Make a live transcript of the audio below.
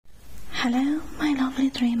Hello, my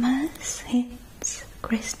lovely dreamers, it's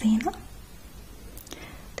Christina.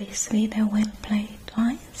 This video will play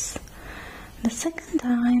twice. The second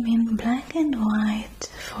time in black and white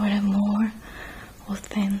for a more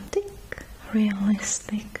authentic,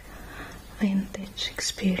 realistic, vintage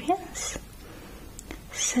experience.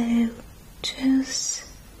 So choose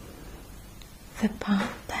the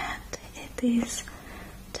part that it is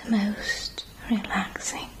the most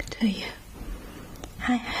relaxing to you.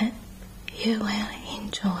 I hope you will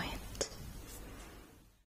enjoy it.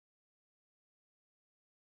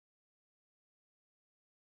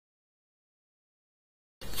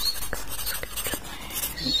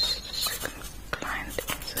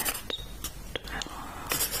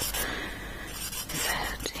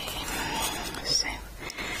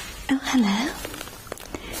 Oh, hello.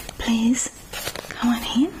 Please come on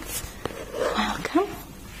in. Welcome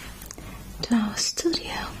to our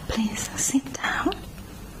studio. Please sit down.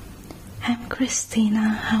 I'm Christina.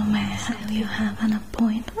 How may I help you? Have an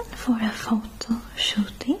appointment for a photo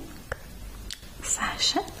shooting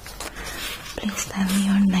session. Please tell me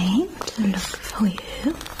your name to look for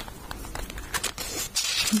you.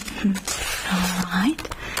 Alright.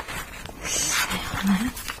 So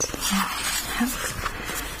let's have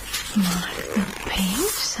marked the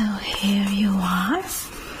page. So here you are.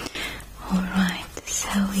 Alright,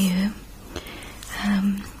 so you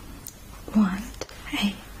want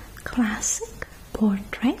a classic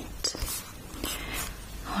portrait.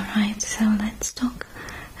 Alright, so let's talk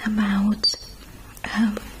about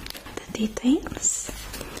the details.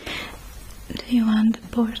 Do you want the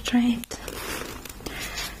portrait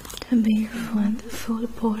to be the full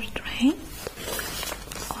portrait,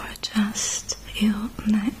 or just your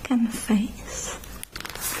neck and face?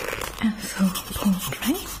 A full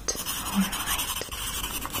portrait. Alright.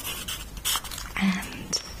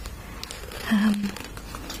 And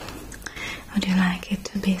would you like it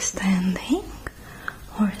to be standing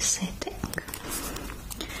or sitting?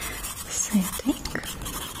 Sitting.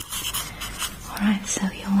 Alright, so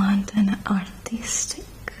you want an artistic,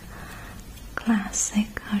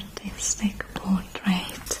 classic artistic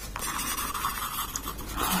portrait.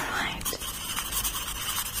 Alright.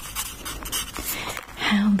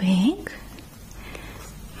 How big?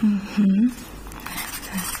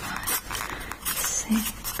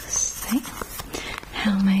 60.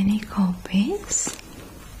 How many copies?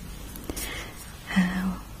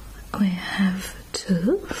 We have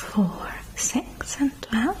 2, 4, 6 and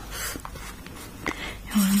 12.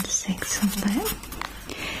 You want 6 of them.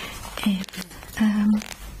 If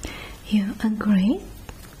you agree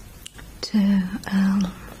to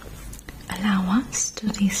allow us to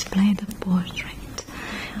display the portrait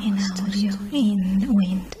in our studio in the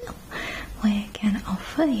window, we can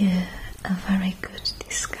offer you a very good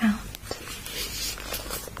discount.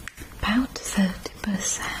 About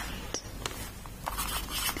 30%.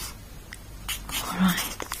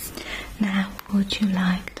 Alright. Now, would you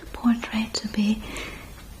like the portrait to be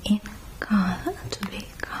in color,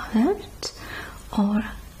 or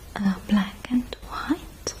black and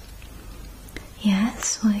white?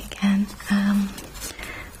 Yes, we can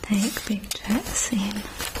take pictures in.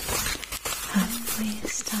 We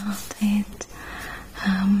started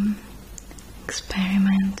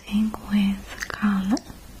experimenting with colored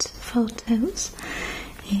photos.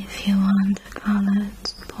 If you want a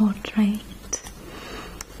colored portrait,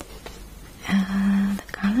 the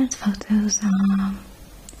colored photos are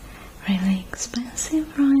really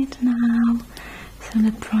expensive right now, so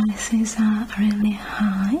the prices are really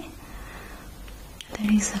high.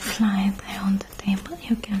 There is a flyer there on the table.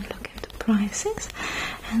 You can look at the prices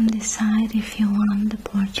and decide if you want the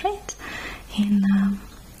portrait in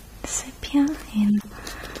sepia, in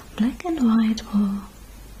black and white, or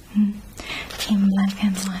in black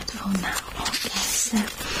and white for now. Okay, so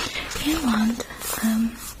you want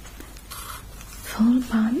full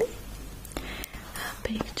body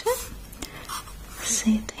picture,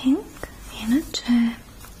 sitting in a chair,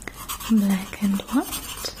 black and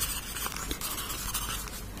white,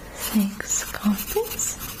 6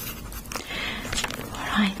 copies.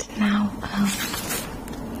 Alright, now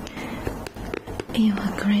you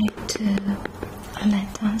agreed to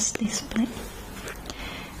let us display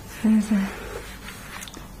the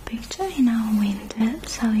picture in our window,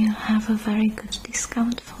 so you have a very good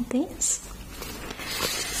discount for this.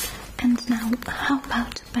 And now, how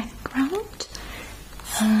about the background?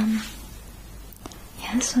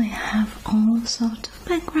 Yes, we have all sorts of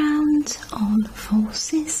backgrounds, all 4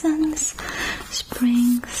 seasons: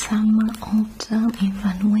 spring, summer, autumn,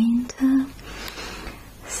 even winter.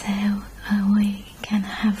 So we can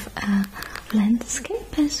have a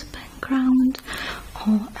landscape as a background,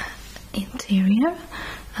 or interior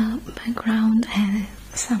background and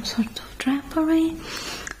some sort of drapery,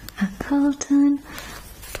 a curtain.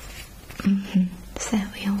 So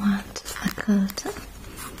you want a curtain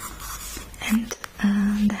and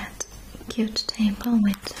that cute table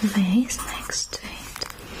with a vase next to it,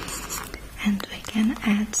 and we can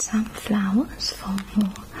add some flowers for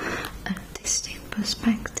more artistic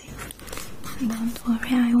perspective. Don't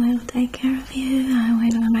worry, I will take care of you. I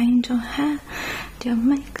will arrange your hair, your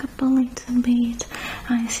makeup a little bit.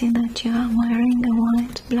 I see that you are wearing a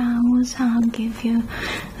white blouse. I'll give you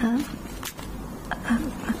a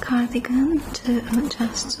cardigan to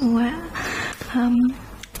just wear,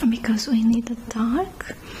 because we need a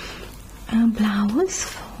dark blouse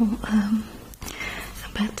for a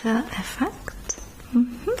better effect.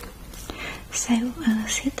 So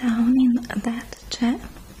sit down in that chair.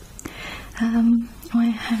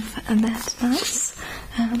 We have that nice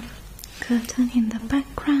curtain in the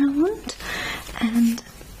background, and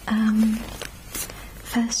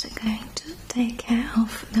first we're going to take care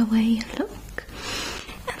of the way you look,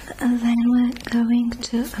 and then we're going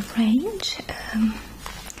to arrange a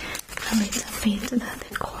little bit the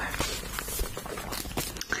decor.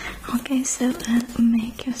 Okay, so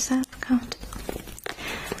make yourself comfortable,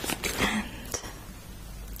 and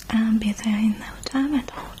I'll be there in no time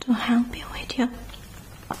at all to help you with your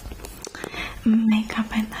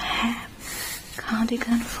makeup and hair.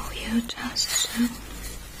 Cardigan for you, just to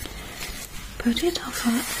put it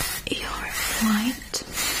over your white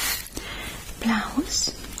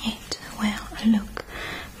blouse. It will look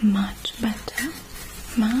much better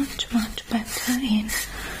in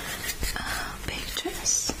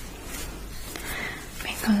pictures,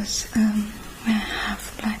 because we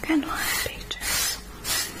have black and white pictures.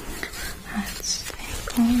 Let's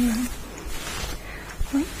take all the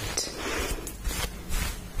weight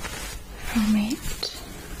from it,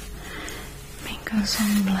 because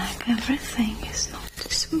on black everything is not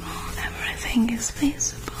small, everything is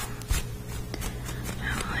visible. A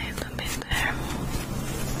little bit there.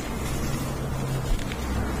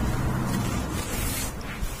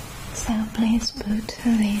 So please put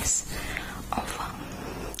this over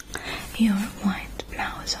your white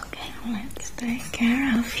blouse. Okay, let's take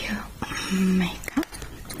care of your makeup.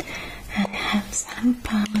 I have some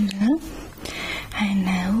powder. I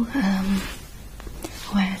know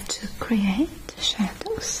where to create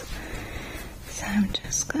shadows, so I'm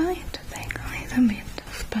just going to take a little bit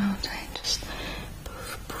of powder and just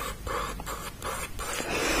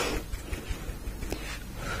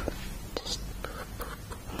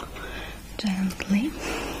gently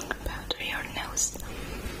powder your nose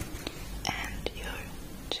and your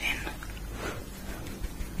chin,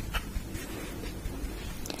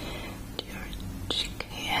 your cheek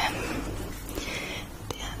here,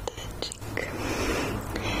 the other cheek,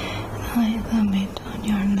 and a little bit on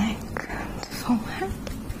your neck and forehead.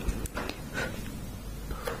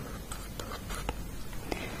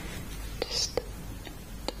 Just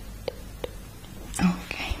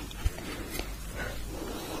okay.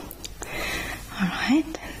 Alright,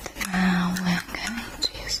 and now we're going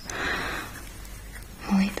to use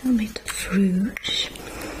a little bit of rouge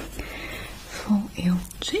for your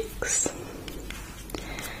cheeks.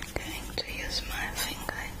 Going to use my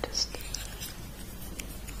finger and just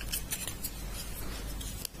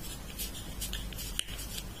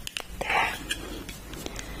there,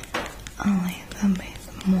 a little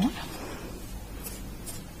bit more.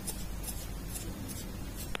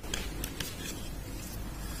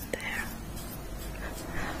 There.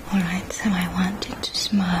 Alright, so I want you to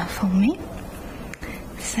smile for me,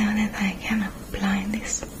 so that I can apply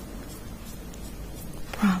this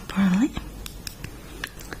properly.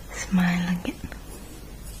 Smile again.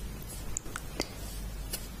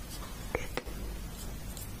 Good.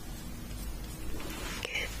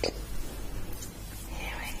 Good.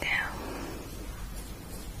 Here we go.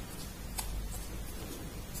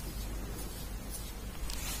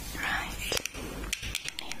 Right.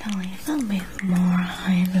 Need a little bit more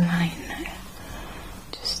eyeliner,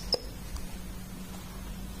 just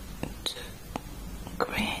to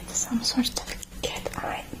create some sort of cat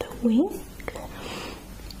eye in the wing.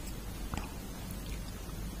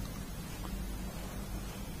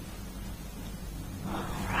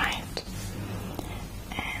 Alright,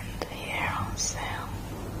 and here also.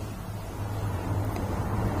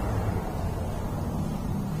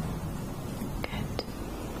 Good.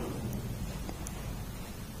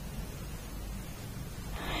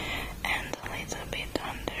 And a little bit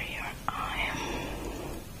under your eye,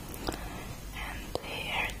 and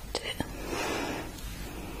here too.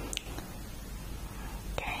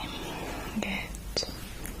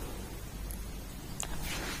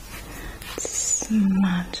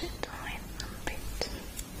 smudge it a little bit.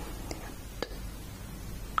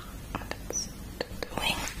 Let's do the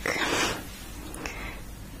wink.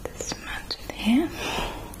 Let's smudge it here.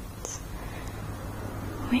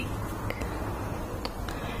 Wink.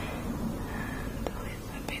 And a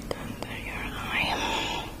little bit under your eye.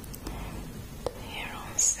 Here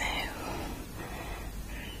also.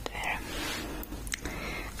 And there.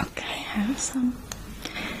 Okay, I have some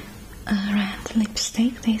red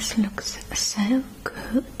lipstick. This looks so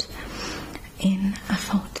good in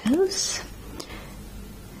photos.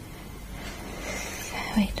 So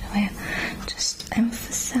it will just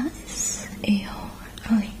emphasize your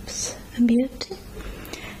lips, the beauty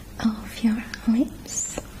of your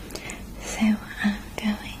lips. So I'm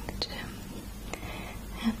going to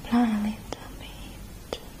apply a little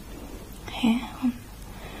bit here on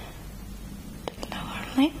the lower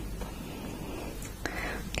lip.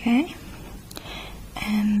 Okay,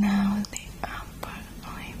 and now the upper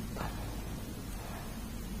lip.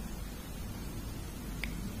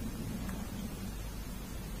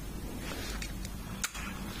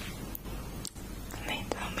 A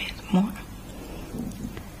little bit more.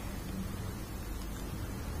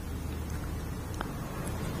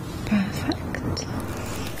 Perfect.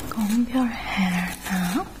 Comb your hair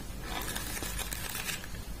now.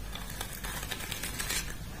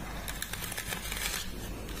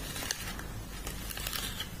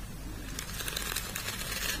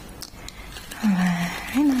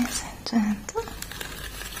 Very nice and gentle.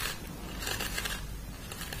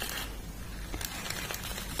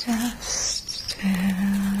 Just to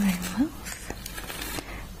remove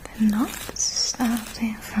the knots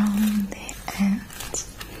starting from the ends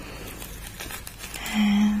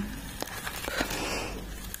and up.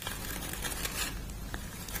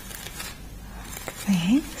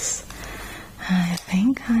 Like this. I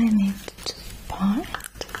think I need to part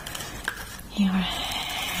your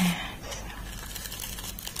hair.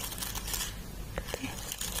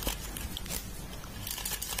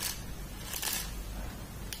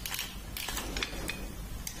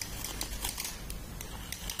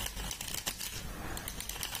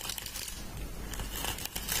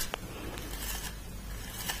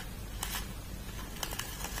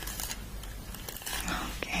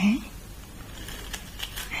 Okay,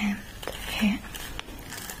 and here.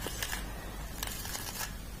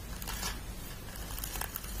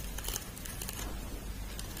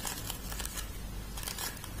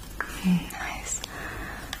 Nice.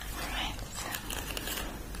 Right.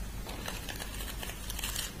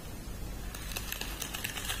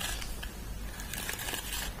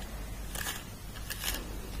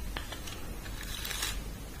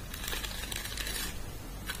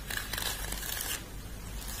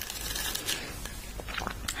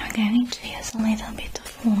 I'm going to use a little bit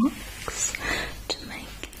of wax to make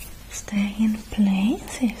it stay in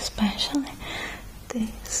place, especially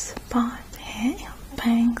this part here, your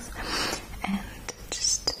bangs, and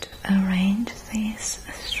just to arrange these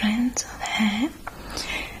strands of hair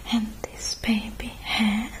and these baby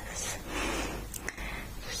hairs.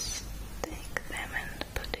 Just take them and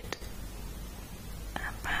put it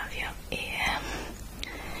above your ear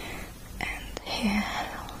and here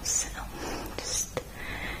also. Just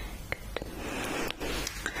good.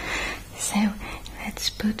 So let's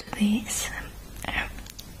put these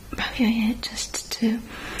above your ear just to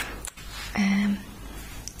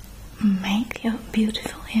make your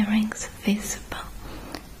beautiful earrings visible.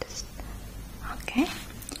 Just, okay.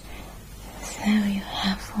 So you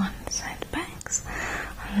have one side bangs.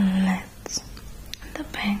 Let's the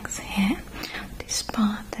bangs here, this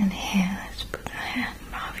part, and here. Let's put a hand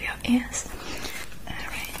above your ears.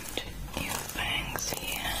 Arrange your bangs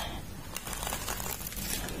here.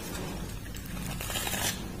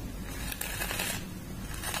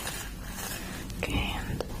 Okay,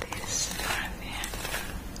 and this part here.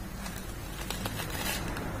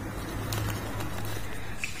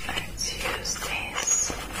 Let's use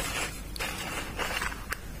this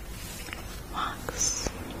wax.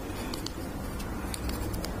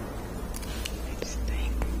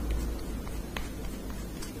 Lipstick.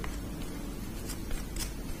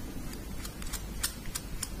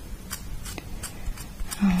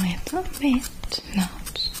 A little bit,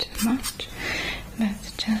 not too much,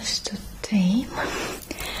 but just to tame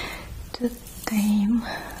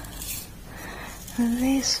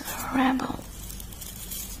this rebel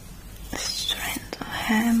strand of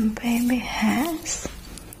ham baby hairs.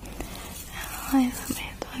 A little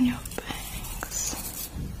bit on your bangs.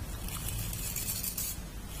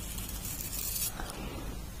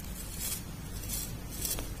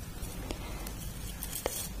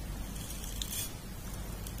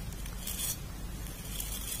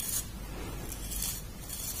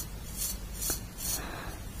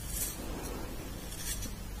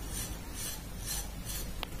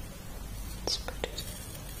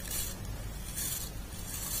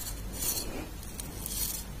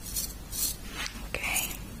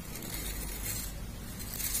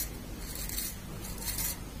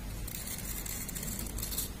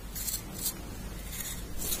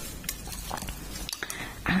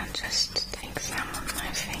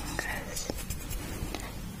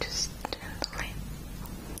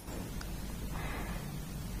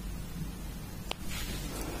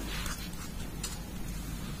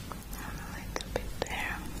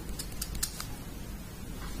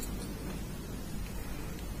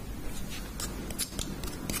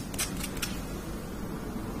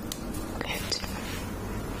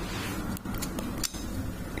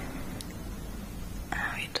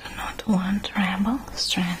 treble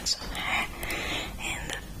strands of hair in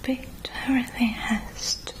the picture. Everything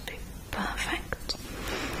has to be perfect.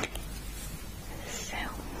 So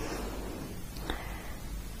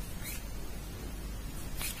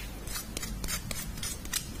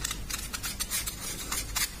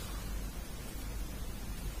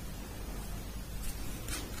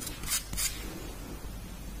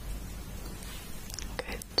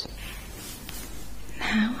good.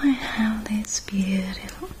 Now I have this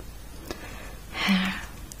beautiful hair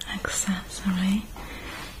accessory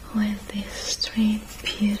with these 3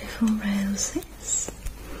 beautiful roses,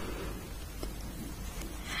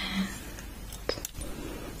 and I'm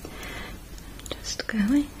just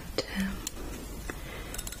going to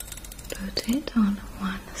put it on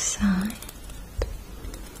one side.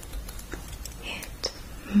 It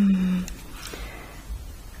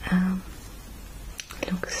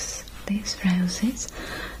looks, these roses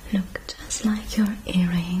look just like your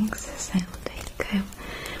earrings, so they go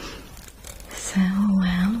so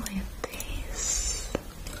well with this.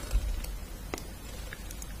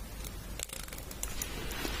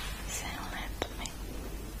 So let me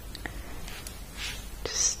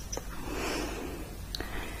just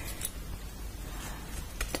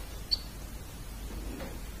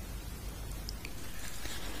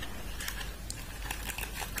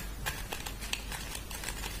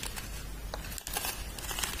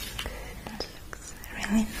looks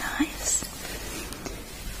really nice.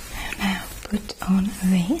 And now put on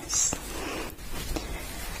this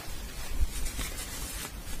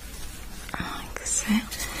like so.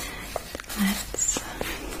 Let's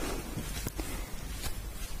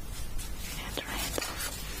get rid of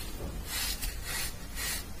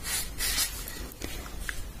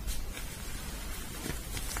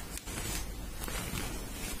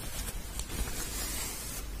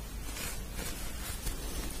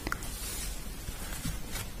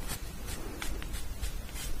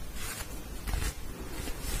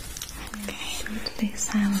put this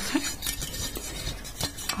outfit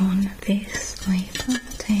on this little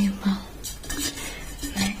table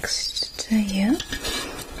next to you.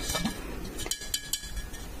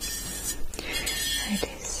 It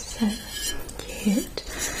is so cute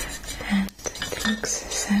and it looks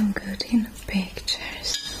so good in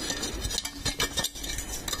pictures.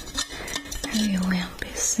 And you will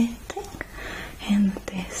be sitting in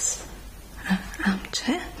this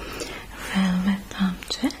armchair, velvet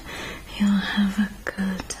armchair. You'll have a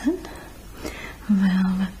curtain,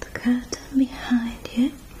 velvet curtain behind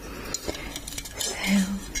you. So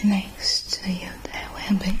next to you there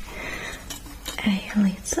will be a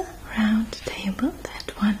little round table,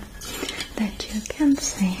 that one that you can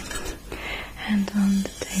see. And on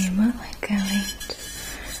the table we're going to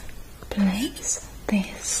place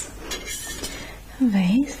this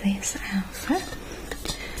vase, this outfit.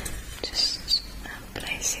 Just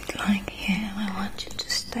place it like here. I want you to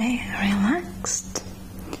stay relaxed,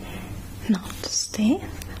 not stiff,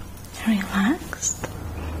 relaxed.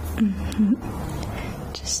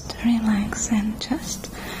 Just relax and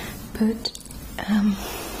just put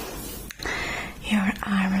your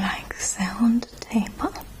arm like so on the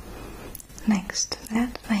table next to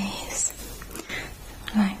that vase,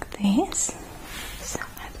 like this. So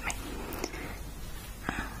let me,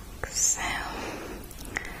 like so.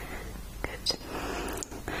 Good.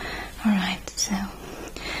 Alright, so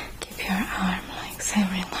keep your arm like so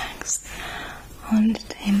relaxed on the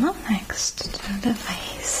table next to the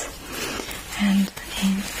vase, and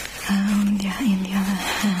in the other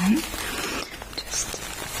hand just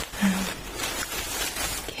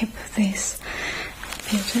keep this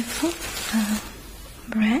beautiful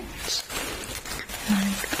branch,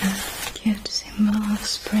 like a cute symbol of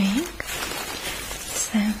spring.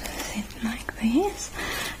 So sit like this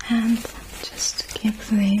and just keep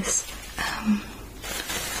this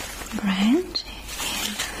branch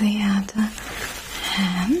in the other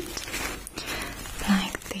hand,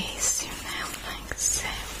 like this, like so.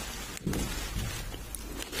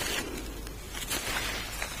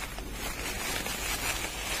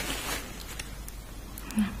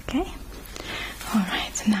 Okay,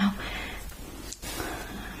 alright, now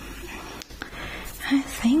I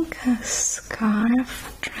think a scarf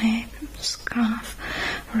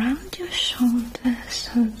around your shoulders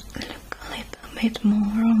would look a little bit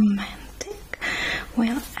more romantic.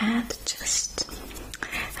 We'll add just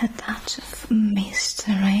a touch of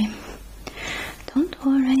mystery. Don't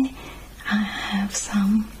worry, I have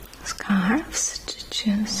some scarves to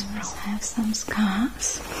choose from. I have some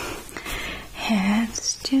scarves here at the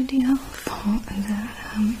studio for the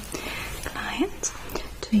client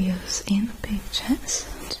to use in pictures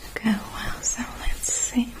to go well. So let's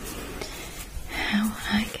see how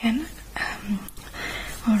I can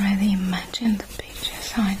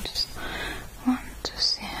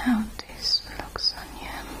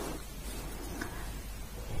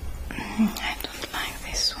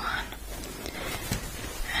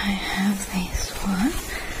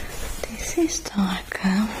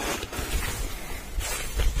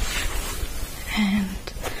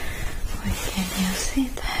and we can use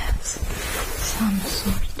it as some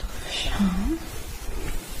sort of shawl,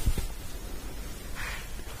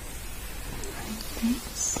 like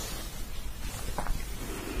this.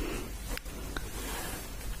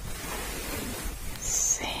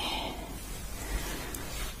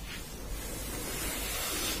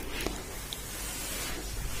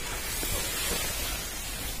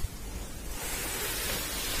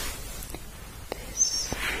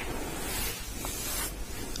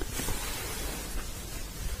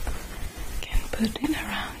 Put it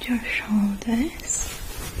around your shoulders,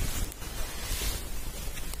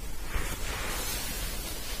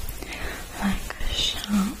 like a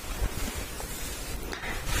shawl,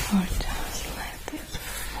 or just let it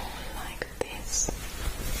fall like this.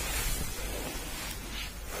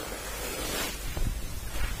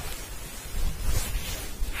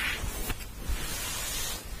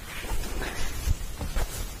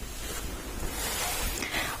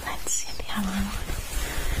 Let's see the other one.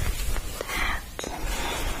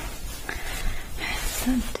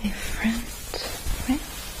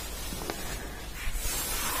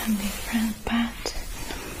 A different pattern,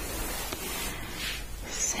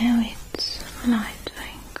 so it's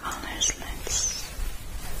lightweight colors.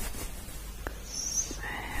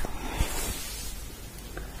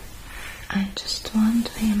 I just want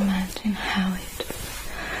to imagine how it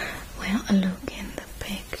will look in the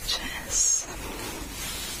pictures.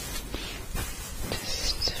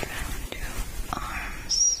 Just around your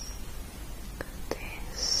arms.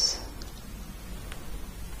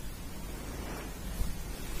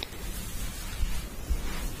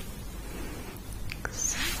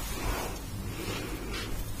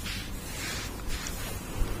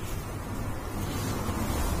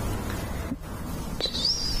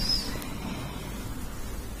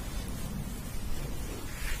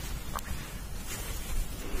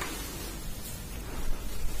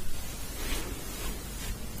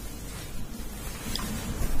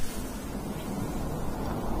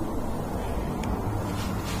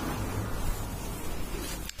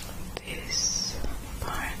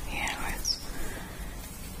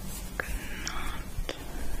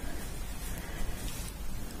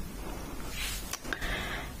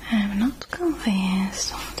 I'm not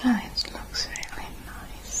convinced that it looks really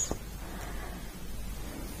nice.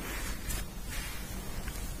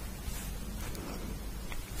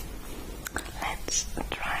 Let's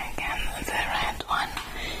try again with the red one.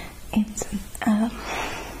 It's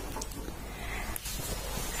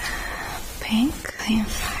pink. In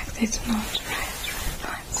fact, it's not red.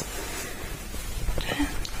 Let's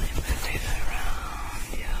gently put it around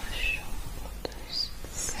your shoulders.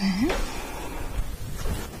 So.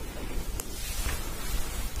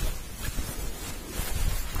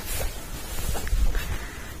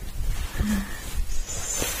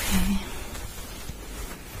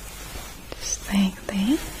 Just take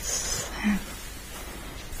this and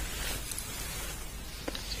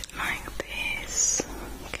put it like this,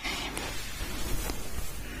 okay,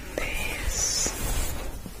 this,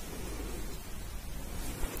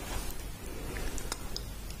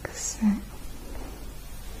 so.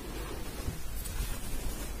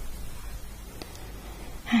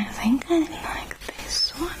 I think I like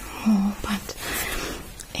this one more, but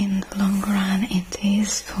in the long run it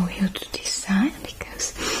is for you to decide,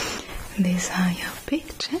 because these are your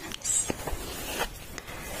pictures.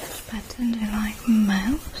 But do you like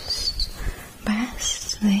most,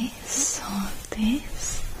 best this or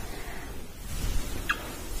this?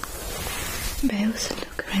 Both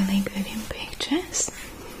look really good in pictures.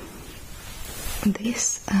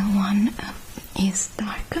 This one is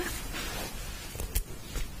darker.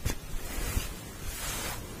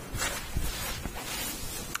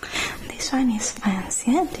 This one is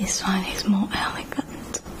fancier, this one is more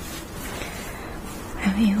elegant.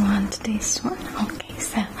 Have you want this one? Okay,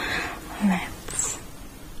 so let's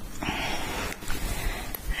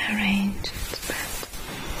arrange it. But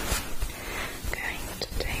I'm going to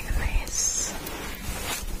take this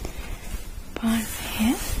part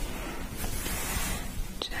here,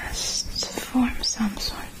 just form some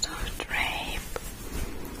sort of drape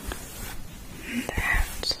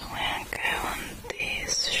that will go on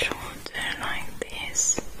this shoulder like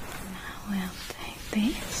this. Now we'll take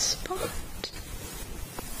this part.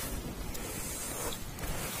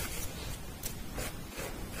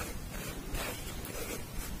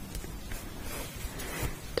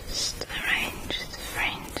 Just arrange the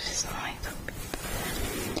fringes a little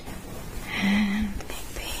bit and make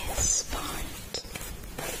this part.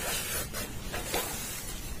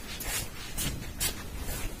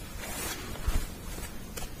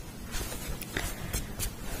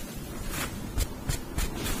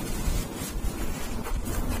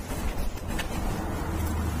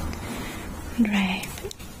 drape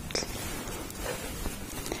it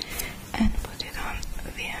and put it on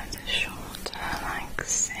the other shoulder like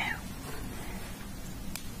so.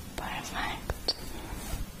 Perfect.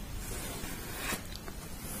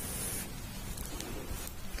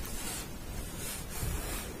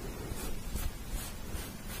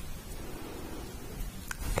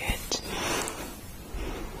 Good.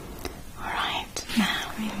 Alright,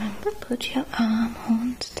 now remember, put your arm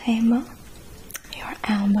on the table, your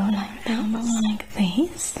elbow like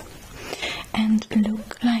this, and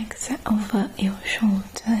look like over your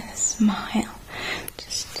shoulder, smile.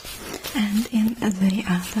 And in the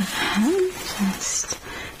other hand, just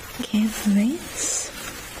give this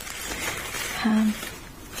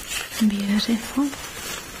beautiful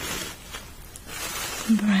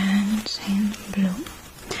branch in blue.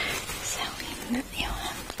 So in your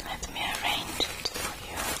hand, let me arrange it for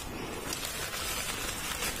you.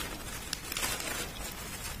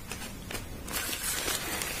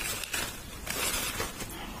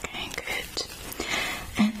 Okay, good.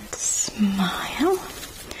 And smile.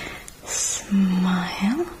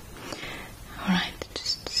 Smile. Alright,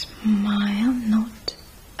 just smile, not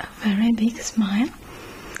a very big smile.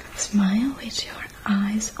 Smile with your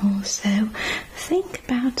eyes also. Think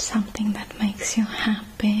about something that makes you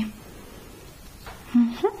happy.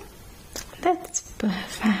 That's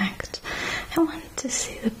perfect. I want to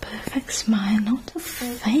see the perfect smile, not a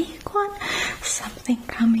fake one. Something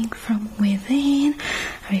coming from within,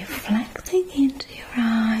 reflecting into your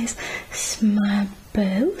eyes. Smile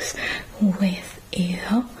both with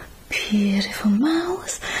your beautiful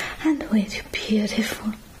mouth and with your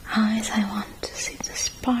beautiful eyes. I want to see the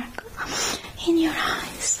sparkle in your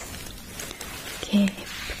eyes. Keep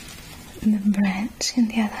the branch in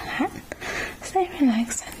the other hand. Stay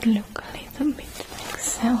relaxed and look a little bit like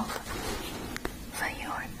so for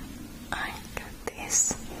your eye like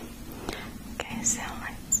this. Okay, so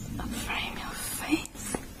let's frame your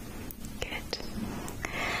face. Good.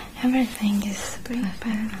 Everything is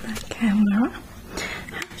perfect. The camera.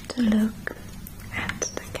 I have to look at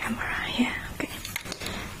the camera here. Okay.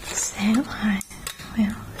 So I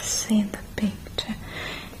will see the picture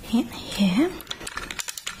in here.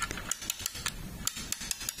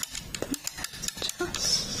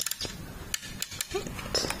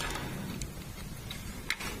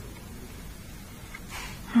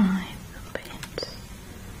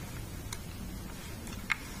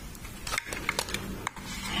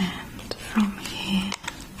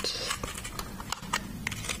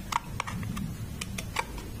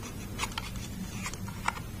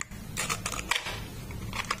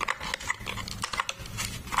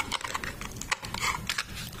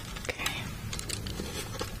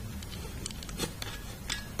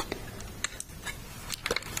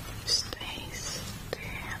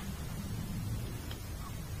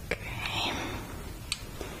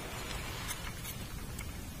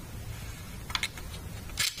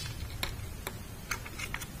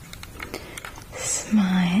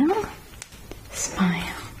 Smile,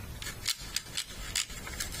 smile.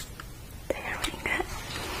 There we go.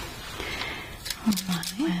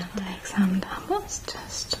 Alright, we'll take some doubles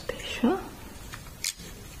just to be sure.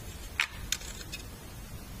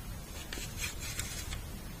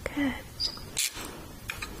 Good.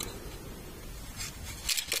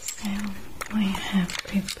 So we have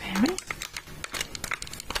prepared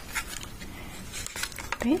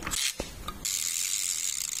this.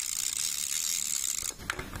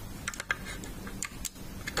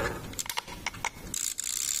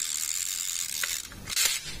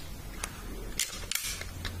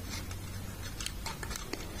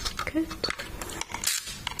 Good.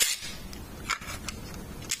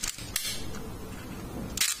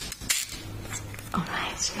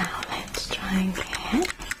 Alright, now let's try again.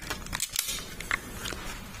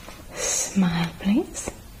 Smile, please.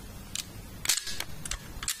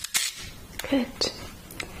 Good.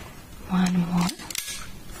 One more.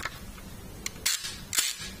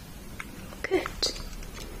 Good.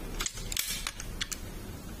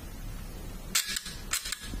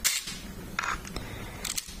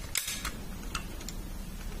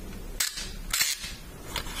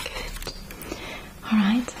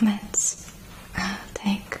 Alright, let's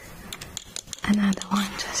take another one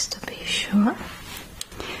just to be sure.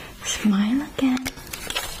 Smile again.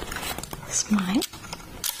 Smile.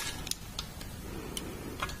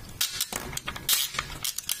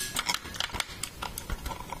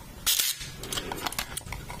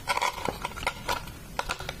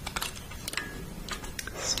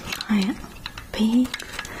 Smile. Big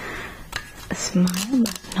smile,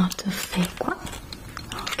 but not a fake one.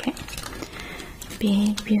 Okay.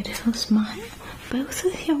 Big, beautiful smile, both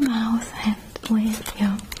with your mouth and with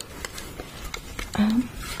your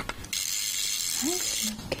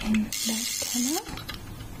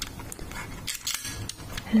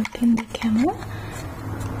look in the camera.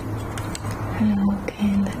 Look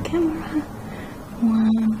in the camera.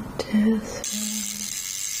 1, 2,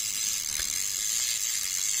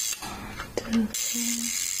 3. 1, 2, 3.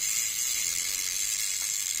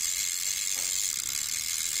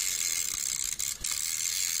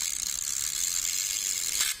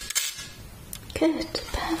 Good,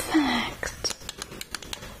 perfect.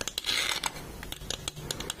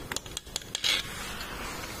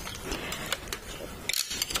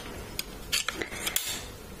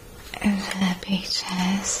 The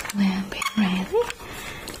pictures will be ready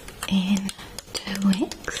in 2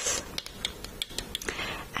 weeks,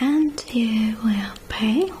 and you will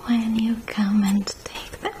pay when you come and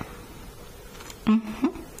take them.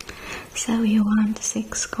 So you want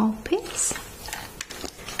 6 copies?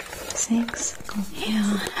 6 copies. You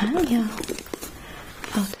have your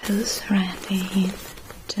photos ready in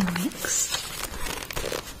 2 weeks.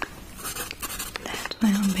 That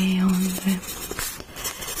will be on the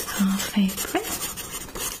half April.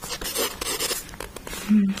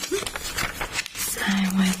 I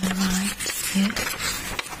will write you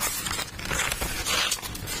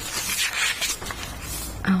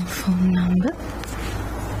our phone number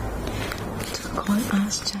to call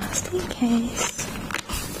us just in case.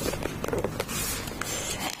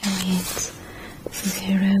 So it's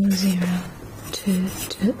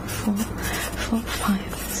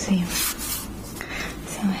 00224450.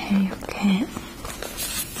 So here you can.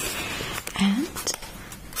 And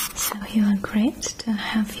so you agreed to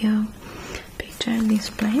have your picture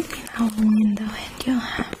displayed in our window, and you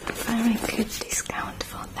have a very good discount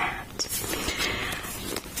for that.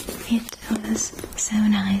 It was so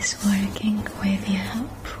nice working with you.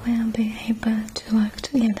 Hope we'll be able to work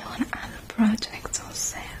together on other projects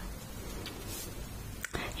also.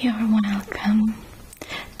 You're welcome.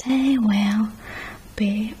 They will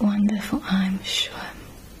be wonderful, I'm sure.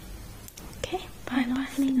 Okay, bye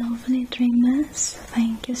lovely dreamers.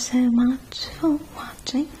 Thank you so much for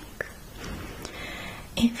watching.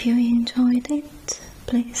 If you enjoyed it,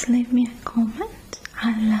 please leave me a comment.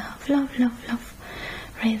 I love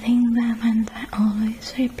reading them, and I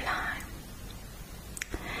always reply.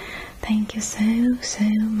 Thank you so much.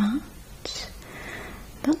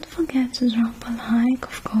 Don't forget to drop a like,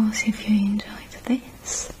 of course, if you enjoyed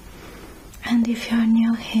this. And if you're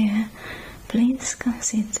new here, please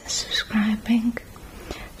consider subscribing.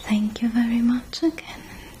 Thank you very much again,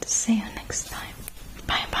 and see you next time.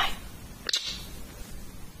 Bye bye.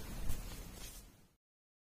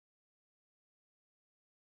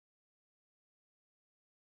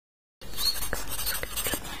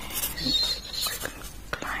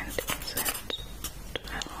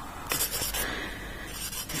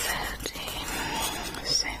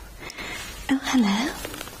 Oh, hello.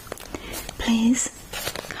 Please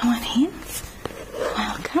come on in.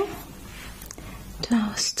 Welcome to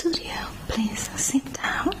our studio. Please sit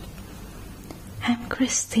down. I'm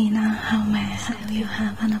Christina. How may I help you?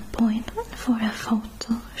 Have an appointment for a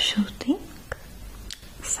photo shooting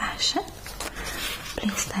session.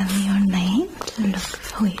 Please tell me your name to look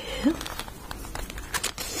for you.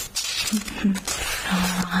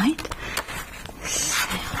 Alright. So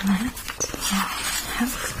let's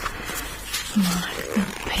have mark the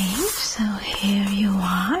page. So here you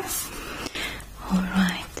are.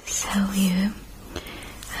 Alright, so you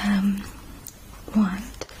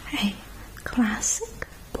want a classic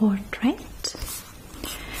portrait.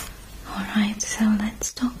 Alright, so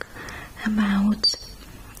let's talk about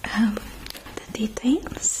the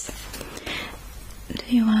details. Do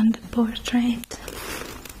you want the portrait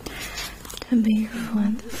to be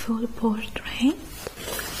the full portrait,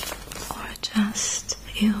 or just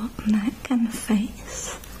your neck and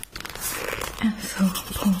face? A full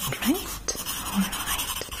portrait,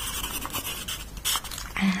 alright.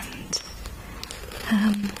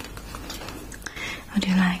 And would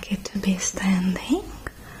you like it to be standing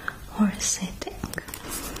or sitting?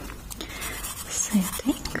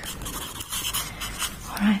 Sitting.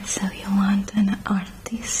 Alright, so you want an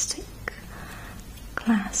artistic,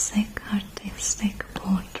 classic artistic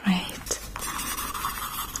portrait.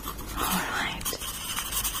 Alright.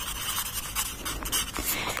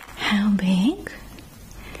 How big?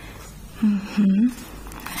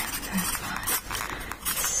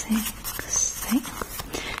 6.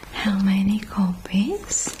 How many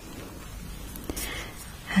copies?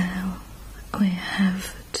 We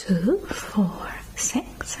have 2, 4,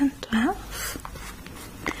 6 and 12.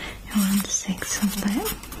 You want 6 of them.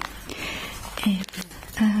 If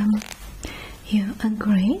you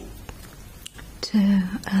agree to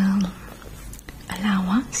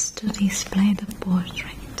allow us to display the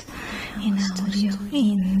portrait in our studio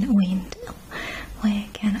in the window, we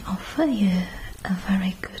can offer you a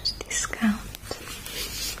very good discount,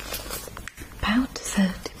 about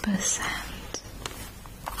 30%.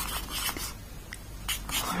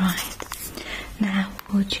 Alright, now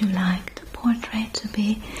would you like the portrait to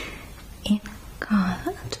be in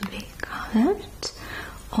color, colored,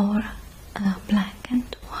 or black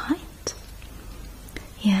and white?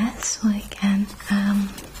 Yes, we can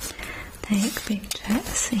take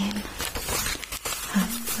pictures in.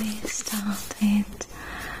 We started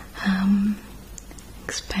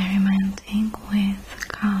experimenting with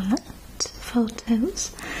colored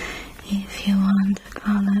photos. If you want a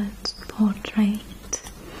colored portrait,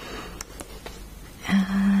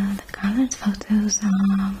 the colored photos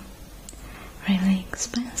are really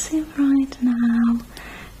expensive right now,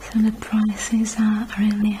 so the prices are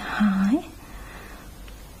really high.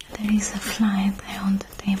 There is a flyer there on the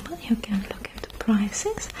table. You can look at the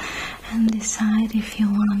prices and decide if you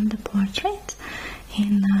want the portrait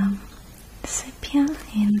in sepia,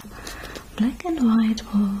 in black and white,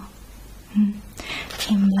 or in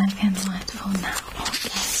black and white for now.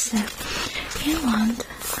 Okay, so you want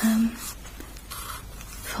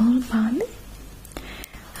full body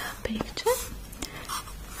picture,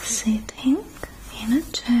 sitting in a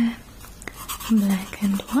chair, black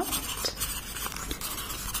and white,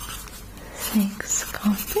 6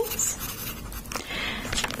 copies.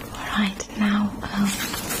 Alright, now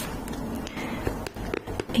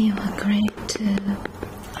you agreed to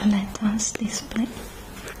let us display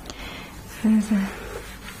the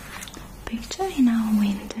picture in our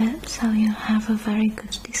window, so you have a very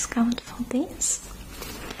good discount for this.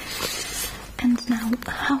 And now,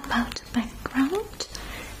 how about the background?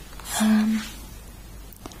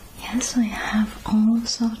 Yes, we have all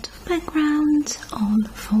sorts of backgrounds, all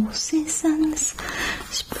 4 seasons: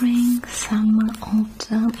 spring, summer,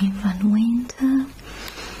 autumn, even winter.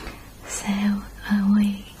 So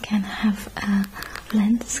we can have a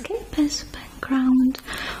landscape as a background,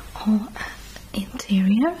 or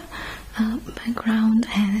interior background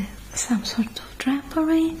and some sort of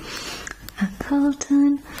drapery, a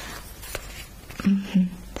curtain.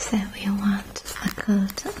 So you want a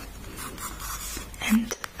curtain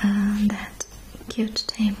and that cute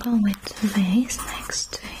table with a vase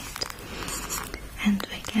next to it, and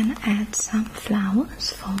we can add some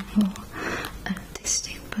flowers for more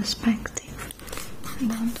artistic perspective.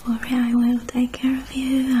 Don't worry, I will take care of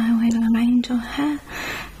you. I will arrange your hair,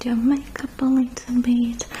 your makeup a little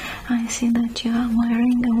bit. I see that you are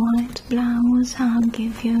wearing a white blouse. I'll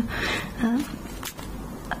give you a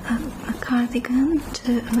cardigan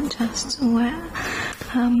to just wear,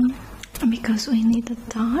 because we need a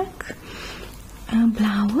dark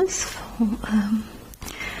blouse for a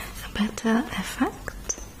better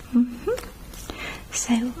effect.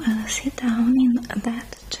 So sit down in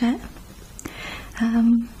that chair.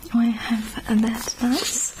 We have that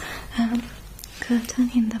nice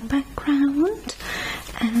curtain in the background,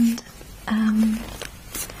 and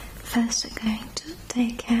first we're going to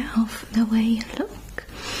take care of the way you look,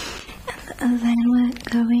 and then we're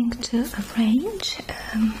going to arrange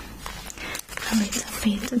a little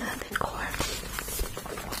bit the decor.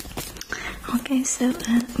 Okay, so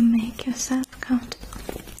make yourself comfortable,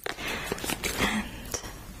 and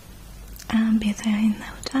I'll be there in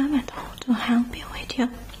no time at all to help you with your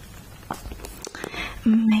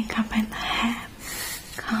makeup and hair.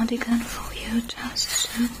 Cardigan for you, just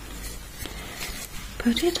to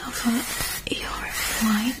put it over your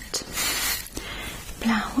white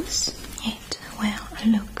blouse. It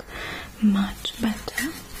will look much better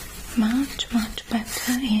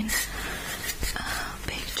in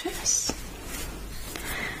pictures,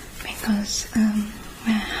 because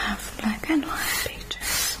we have black and white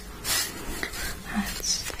pictures.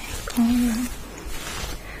 Let's take all the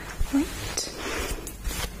weight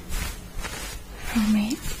from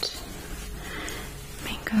it,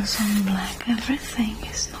 because on black everything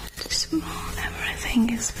is noticeable, everything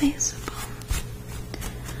is visible.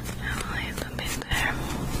 A little bit there.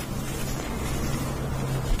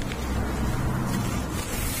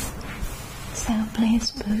 So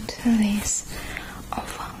please put this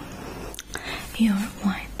over your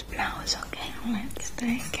white blouse. Okay, let's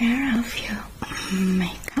take care of your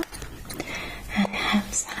makeup. I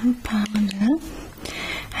have some powder.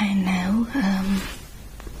 I know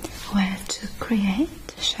where to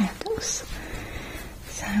create shadows,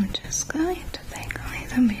 so I'm just going to take a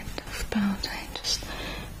little bit of powder and just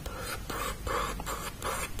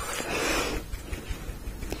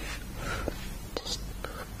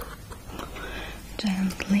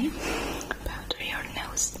gently powder your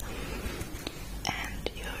nose and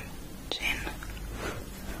your chin,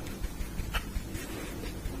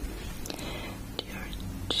 and your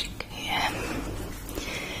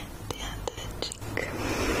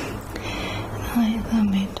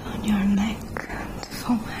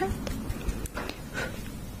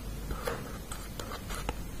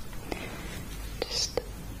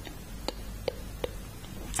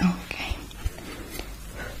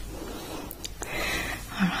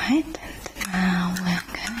Alright, and now we're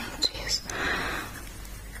going to use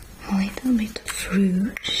a little bit of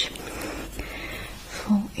rouge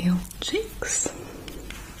for your cheeks.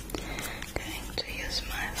 I'm going to use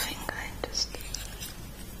my finger and just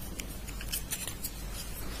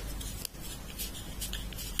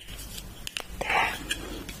there,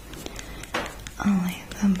 a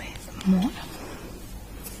little bit more.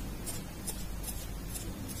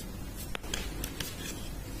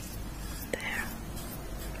 There.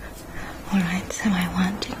 Alright, so I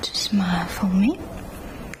want you to smile for me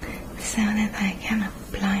so that I can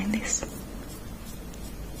apply this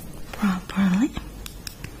properly.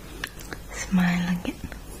 Smile again.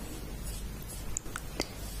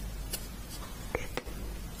 Good.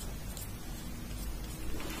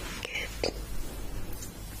 Good.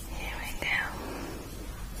 Here we go.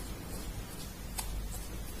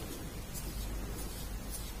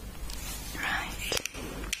 Right.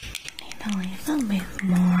 Need a little bit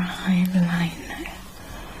more eyeliner.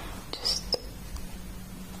 Just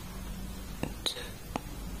to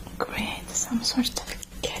create some sort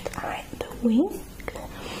of cat eye in the wing.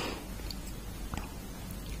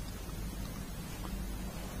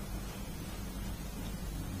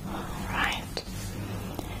 Alright.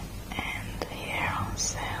 And here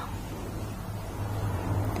also.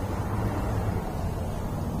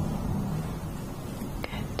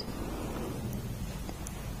 Good.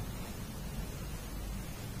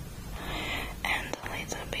 And a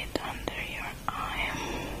little bit under your eye.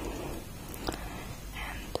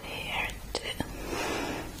 And here too.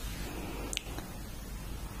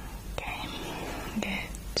 Okay,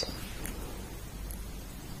 good.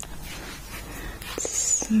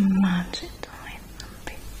 Smudge it a little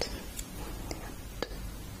bit.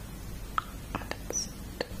 Let's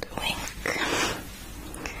do the wink.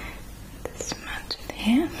 Smudge it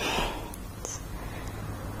here.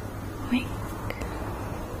 Wink.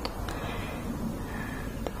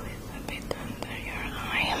 And a little bit under your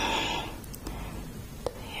eye. And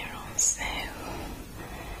here also.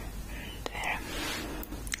 And there.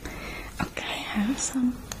 Okay, I have some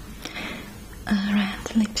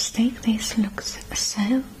red lipstick. This looks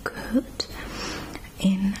so good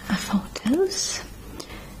in photos.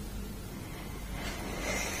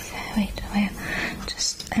 So it will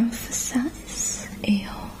just emphasize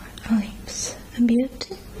your lips, the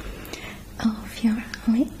beauty of your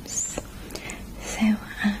lips. So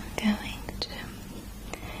I'm going to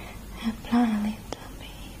apply a little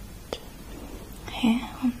bit here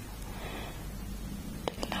on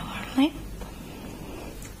the lower lip.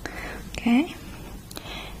 Okay,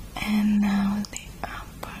 and now the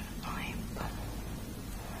upper lip.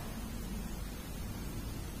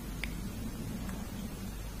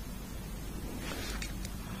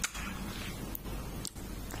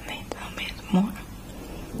 A little bit more.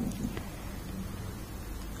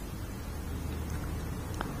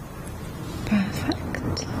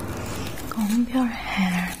 Perfect. Comb your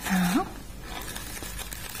hair now.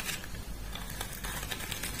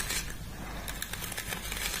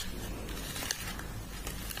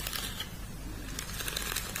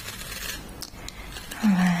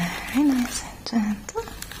 Very nice and gentle.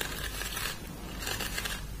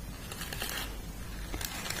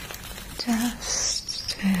 Just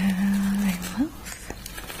to remove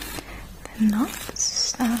the knots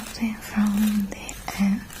starting from the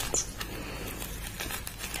ends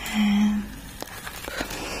and up.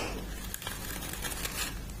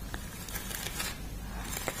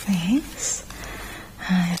 Like this.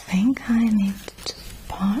 I think I need to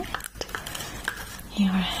part your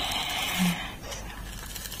hair.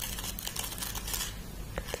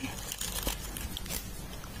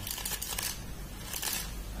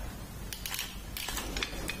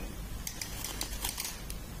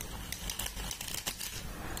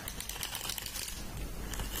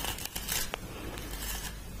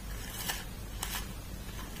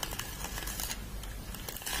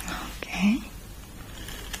 Okay,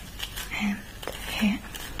 and here.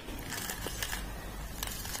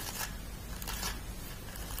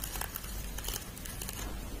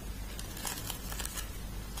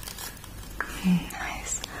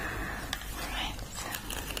 Nice. Right.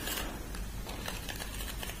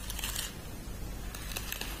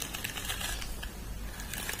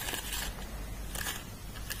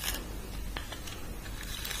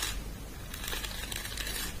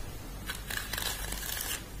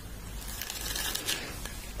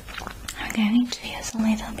 I'm going to use a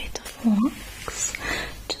little bit of wax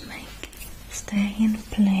to make it stay in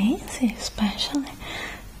place, especially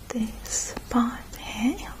this part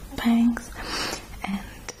here, your bangs, and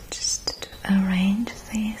just to arrange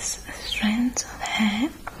these strands of hair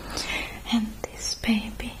and these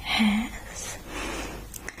baby hairs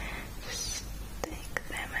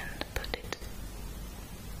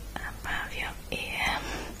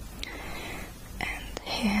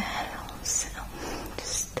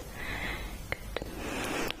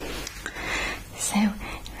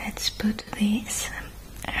let's put this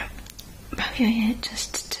above your ear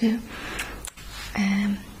just to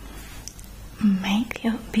make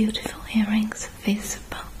your beautiful earrings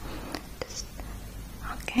visible.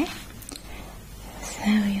 Okay, so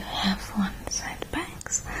you have one side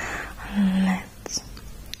bangs. Let's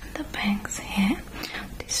the bangs here,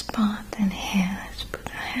 this part, and here let's put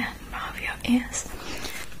a hand above your ears.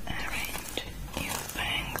 Arrange your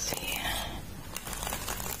bangs here.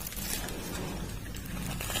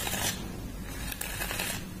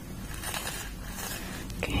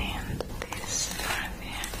 Okay, and this part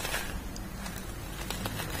here.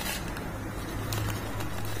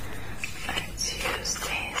 Let's use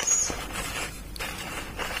this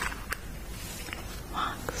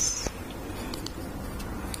wax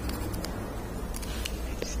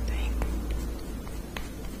lipstick.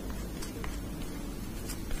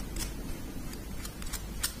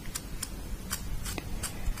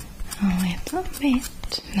 A little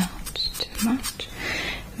bit, not too much,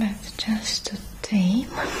 but just to tame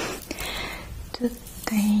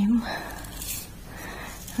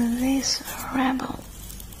this rebel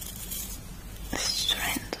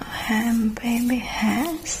strength of hair baby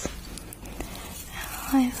has.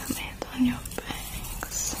 A little bit on your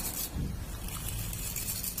bangs.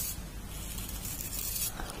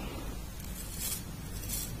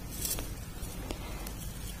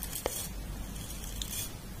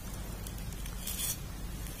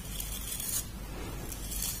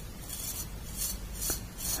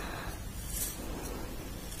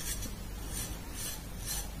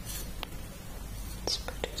 Let's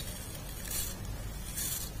put it.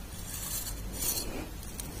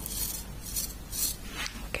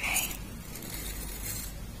 Okay.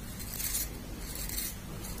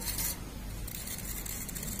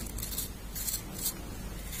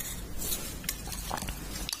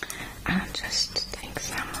 I'll just take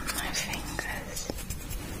some on my fingers,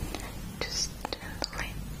 just gently.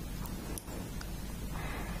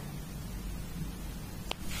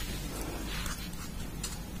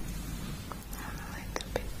 And a little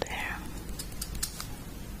bit there.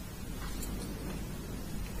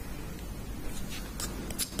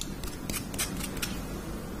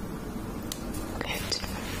 Good.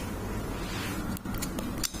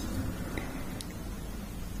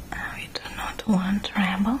 Now we do not want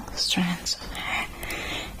rebel strands of hair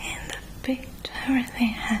in the picture. Everything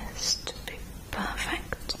has to be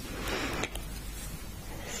perfect.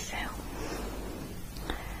 So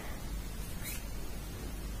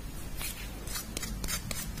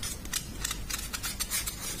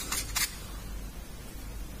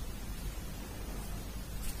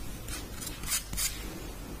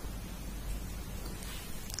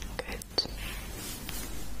good.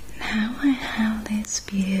 Now I have this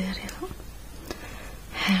beautiful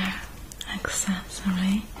hair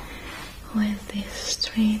accessory with these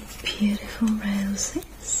 3 beautiful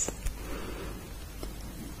roses,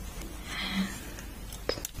 and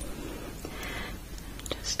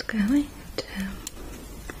just going to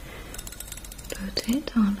put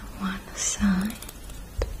it on one side.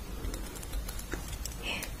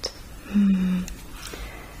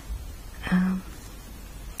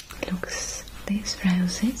 It looks, these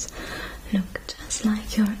roses look just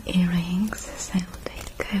like your earrings, so they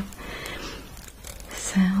go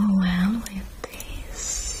so well with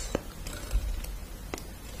this.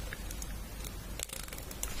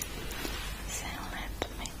 So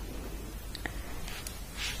let me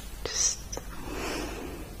just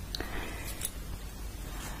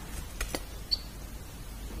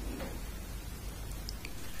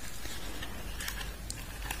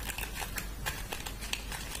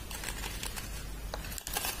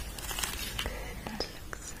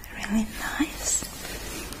looks really nice.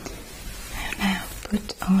 And now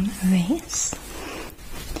put on this,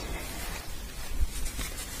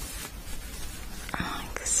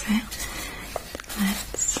 like so.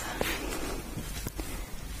 Let's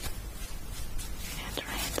get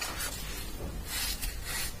rid of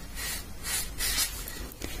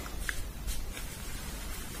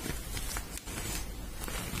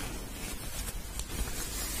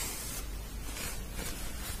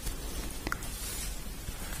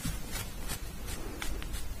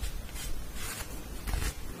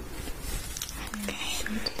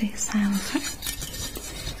put this over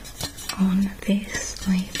on this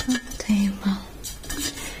little table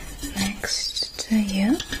next to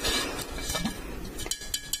you.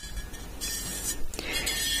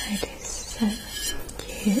 It is so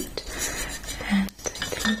cute and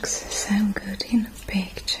it looks so good in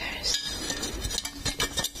pictures.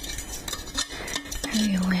 And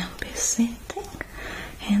you will be sitting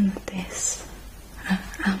in this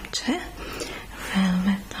armchair,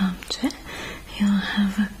 velvet armchair. You'll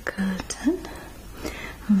have a curtain,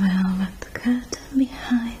 velvet curtain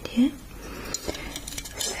behind you.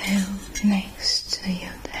 So next to you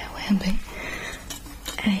there will be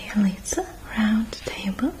a little round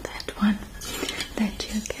table, that one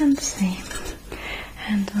that you can see,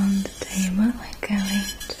 and on the table we're going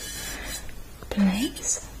to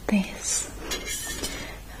place this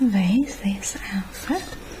vase, this amphor.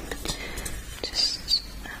 Just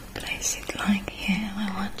place it like here.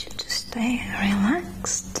 I want you to stay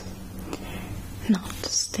relaxed, not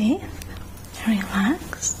stiff,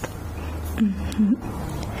 relaxed.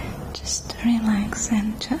 Just relax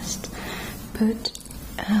and just put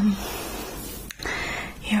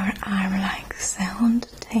your arm like so on the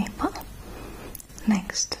table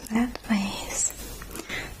next to that vase,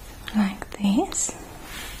 like this.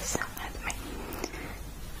 So let me,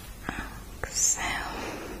 so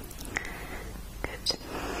good.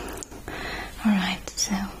 Alright,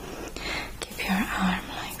 so keep your arm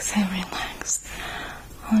like so relaxed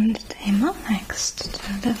on the table next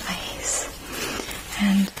to the vase,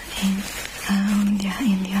 and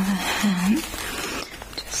in the other hand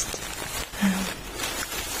just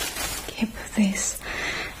keep this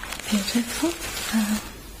beautiful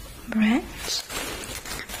branch,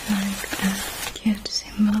 like a cute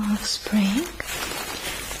symbol of spring.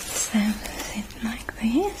 So sit like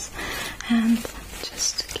this and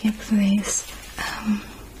just keep this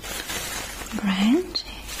branch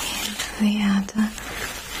in the other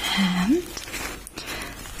hand,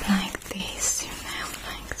 like this,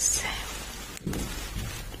 like so.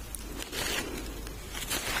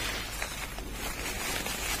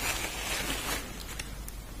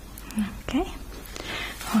 Okay,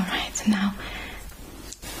 alright, now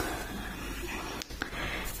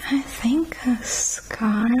I think a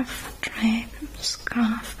scarf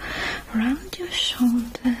around your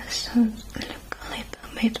shoulders would look a little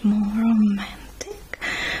bit more romantic.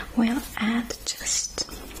 We'll add just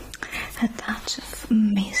a touch of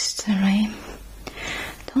mystery.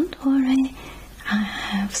 Don't worry, I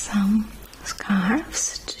have some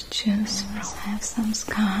scarves to choose from. I have some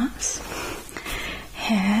scarves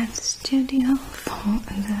here at the studio for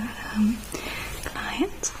the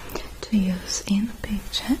clients to use in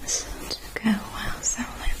pictures to go well. So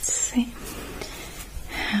let's see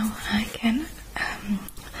how I can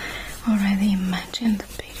already imagine the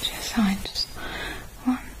picture. So I just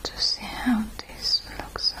want to see how this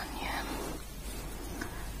looks on you.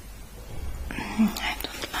 I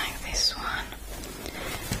don't like this one.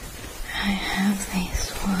 I have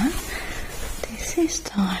this one. This is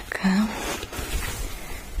darker,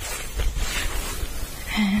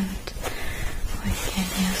 and we can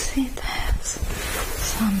use it as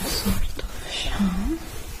some sort of charm,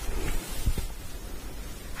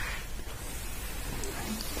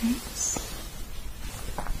 like this.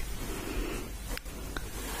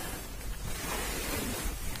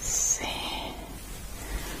 See.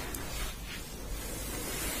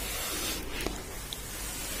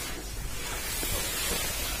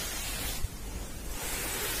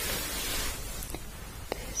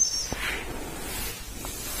 This.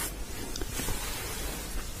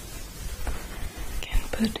 Can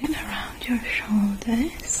put it around your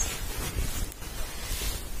shoulders.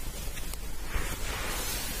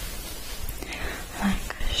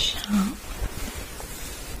 Like a shawl,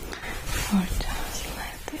 or just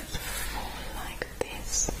let it fall like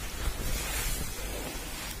this.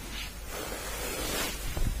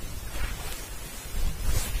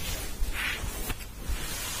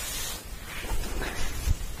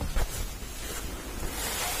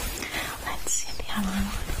 Let's see the other one.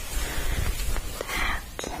 That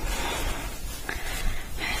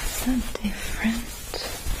has a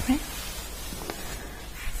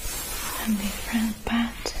different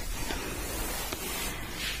pattern.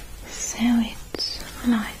 So it's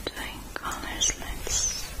lighter in colors.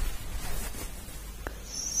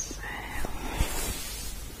 So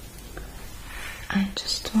I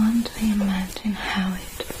just want to imagine how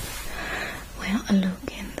it will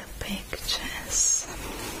look in the pictures.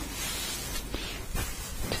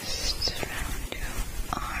 Just around your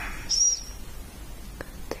arms. Look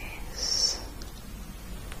at this.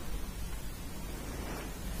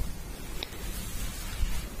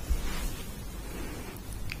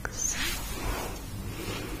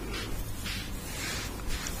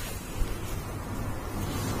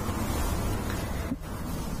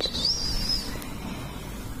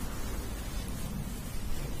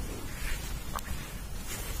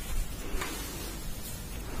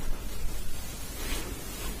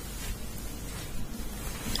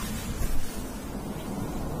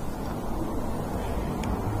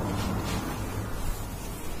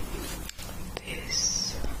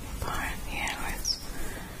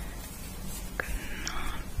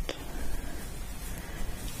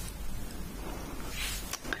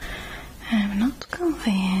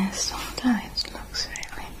 this, although it looks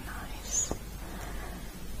really nice.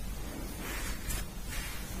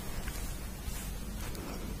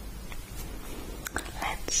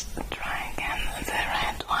 Let's try again the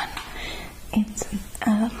red one. It's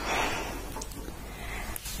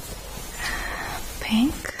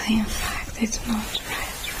pink. In fact, it's not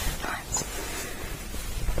red. Let's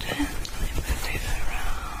gently put it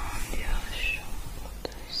around your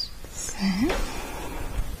shoulders. So.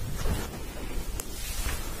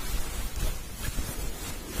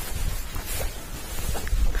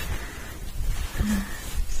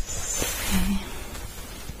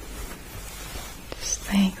 Just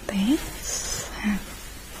take this and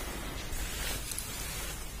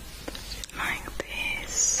put it like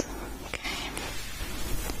this, okay,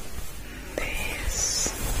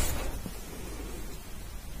 this,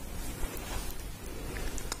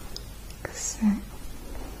 so.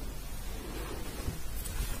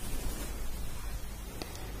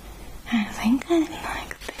 I think I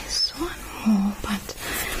like this one more, but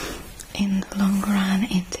in the long run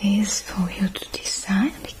it is for you to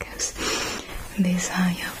decide, because these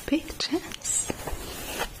are your pictures.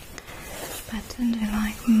 But do you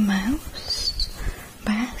like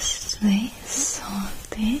best this or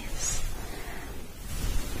this?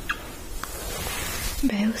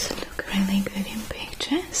 Both look really good in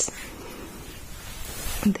pictures.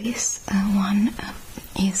 This one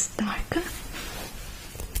is darker.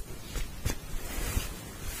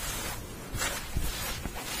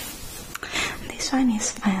 This one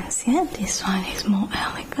is fancier, this one is more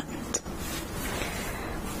elegant.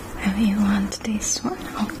 Have you want this one?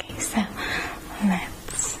 Okay, so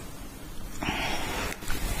let's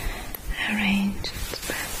arrange it,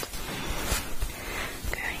 but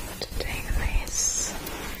I'm going to take this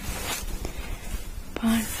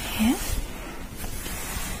part here,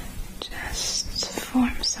 just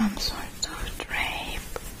form some sort of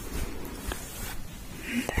drape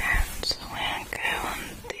that will go on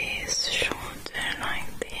this shoulder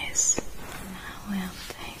like this. Now we'll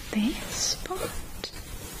take this part.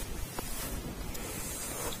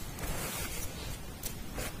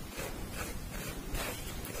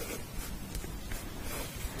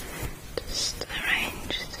 Just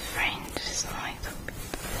arrange the fringes a little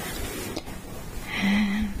bit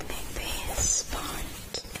and make this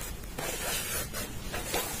part.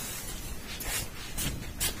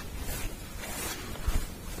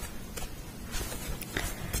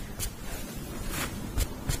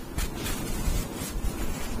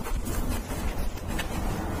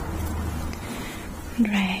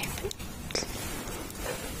 Drape it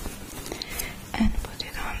and put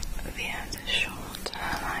it on the other shoulder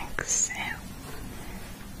like so.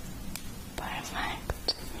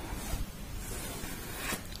 Perfect.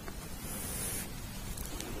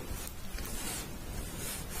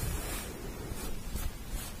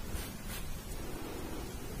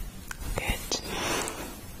 Good.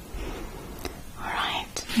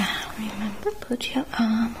 Alright, now remember, put your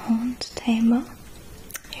arm on the table,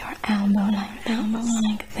 your elbow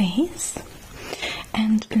like this,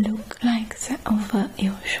 and look like the over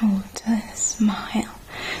your shoulder, smile.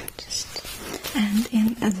 And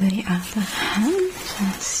in the other hand,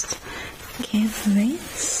 just give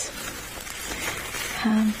this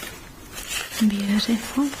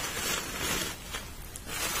beautiful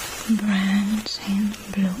branch in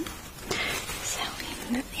blue. So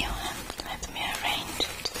in your hand, let me arrange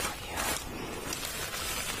it for you.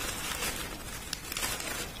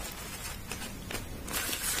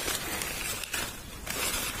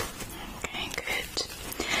 Okay, good.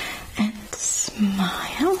 And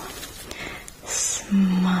smile.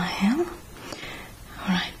 Smile.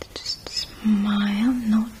 Alright, just smile,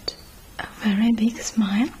 not a very big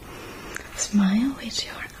smile. Smile with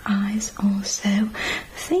your eyes also.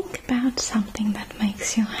 Think about something that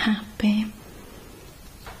makes you happy.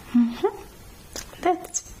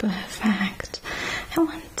 That's perfect. I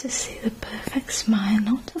want to see the perfect smile,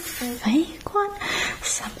 not a fake one.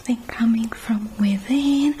 Something coming from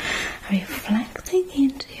within, reflecting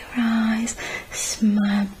into your eyes.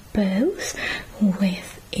 Smile both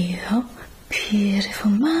with your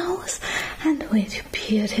beautiful mouth and with your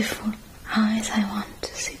beautiful eyes. I want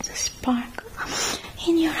to see the sparkle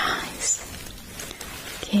in your eyes.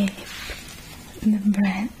 Keep the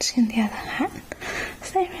branch in the other hand.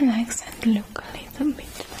 Stay relaxed and look a little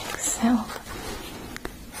bit like so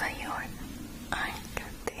for your eye.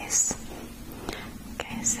 Like this.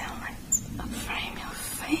 Okay, so let's frame your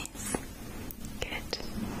face. Good.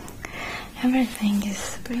 Everything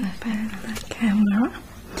is perfect. The camera.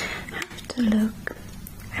 I have to look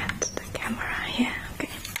at the camera here. Okay.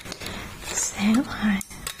 So I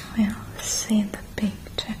will see the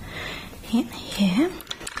picture in here.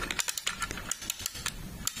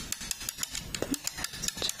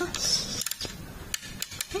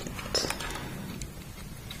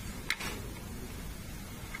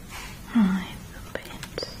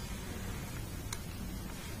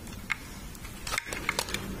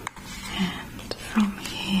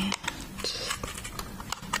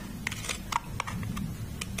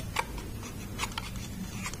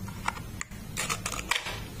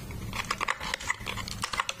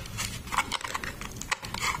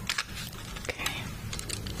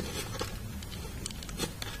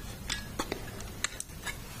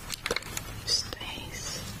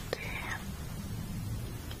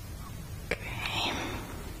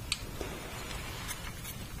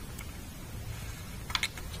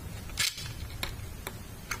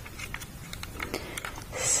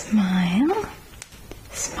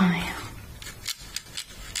 smile.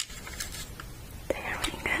 There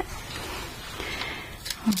we go.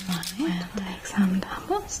 Alright, we'll take some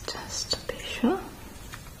doubles just to be sure.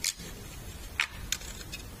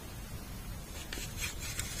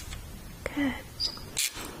 Good.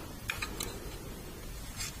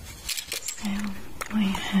 So we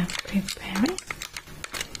have prepared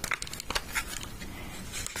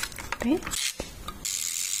this.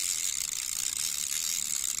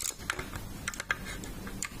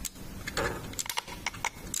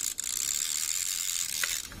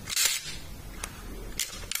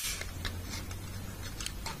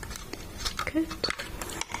 Good.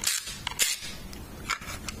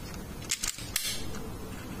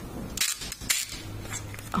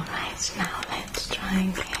 Alright, now let's try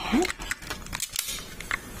again.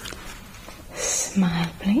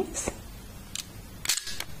 Smile, please.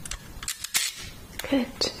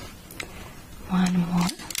 Good. One more.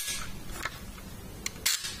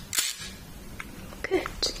 Good.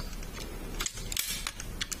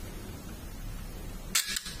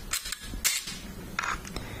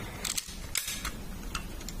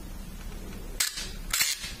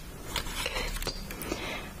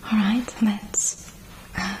 Alright, let's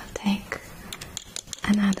take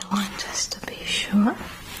another one just to be sure.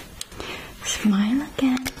 Smile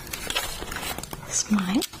again.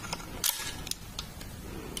 Smile.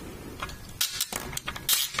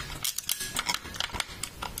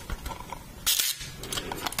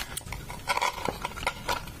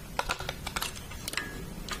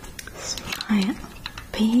 Smile.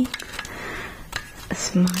 Big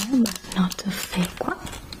smile, but not a fake one.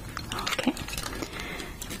 Okay.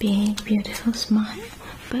 Big, beautiful smile,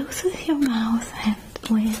 both with your mouth and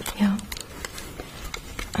with your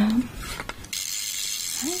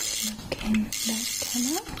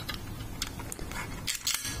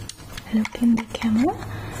look in the camera.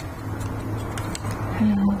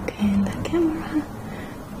 Look in the camera.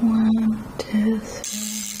 1, 2, 3.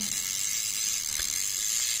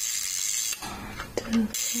 1, 2,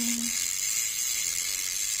 3.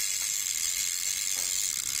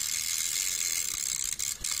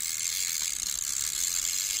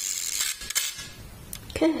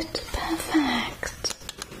 Good, perfect.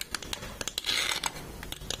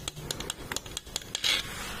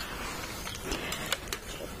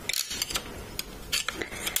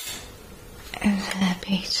 The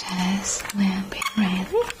pictures will be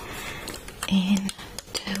ready in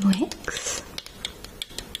 2 weeks,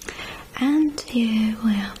 and you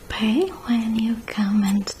will pay when you come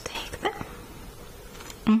and take them.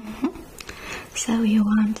 So you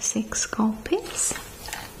want 6 copies?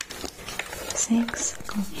 6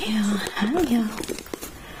 copies. You have your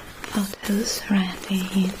photos ready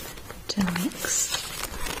in 2 weeks.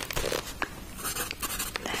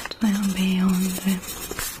 That will be on the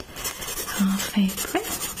half April.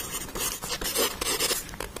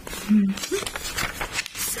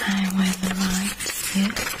 I will write you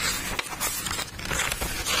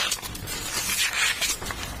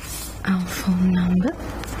our phone number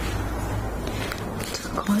to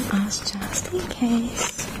call us just in case.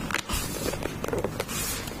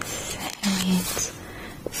 So it's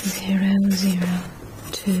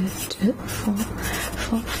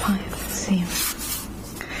 00224450.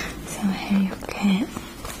 So here you can.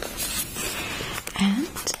 And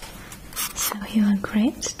so you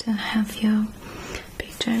agreed to have your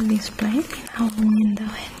picture displayed in our window,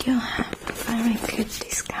 and you have a very good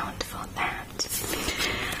discount for that.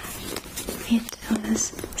 It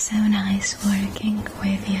was so nice working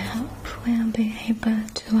with you. Hope we'll be able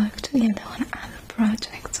to work together on other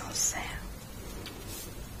projects also.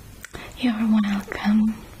 You're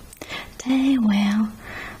welcome. They will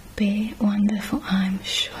be wonderful, I'm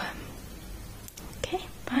sure. Okay,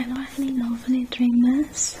 bye lovely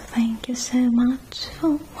dreamers. Thank you so much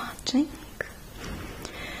for watching.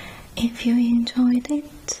 If you enjoyed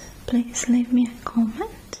it, please leave me a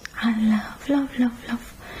comment. I love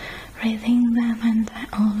reading them, and I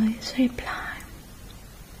always reply.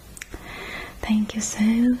 Thank you so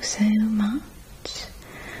much.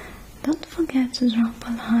 Don't forget to drop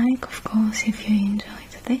a like, of course, if you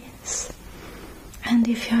enjoyed this. And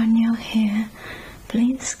if you're new here,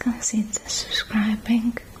 please consider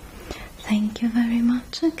subscribing. Thank you very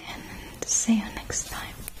much again, and see you next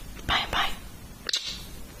time.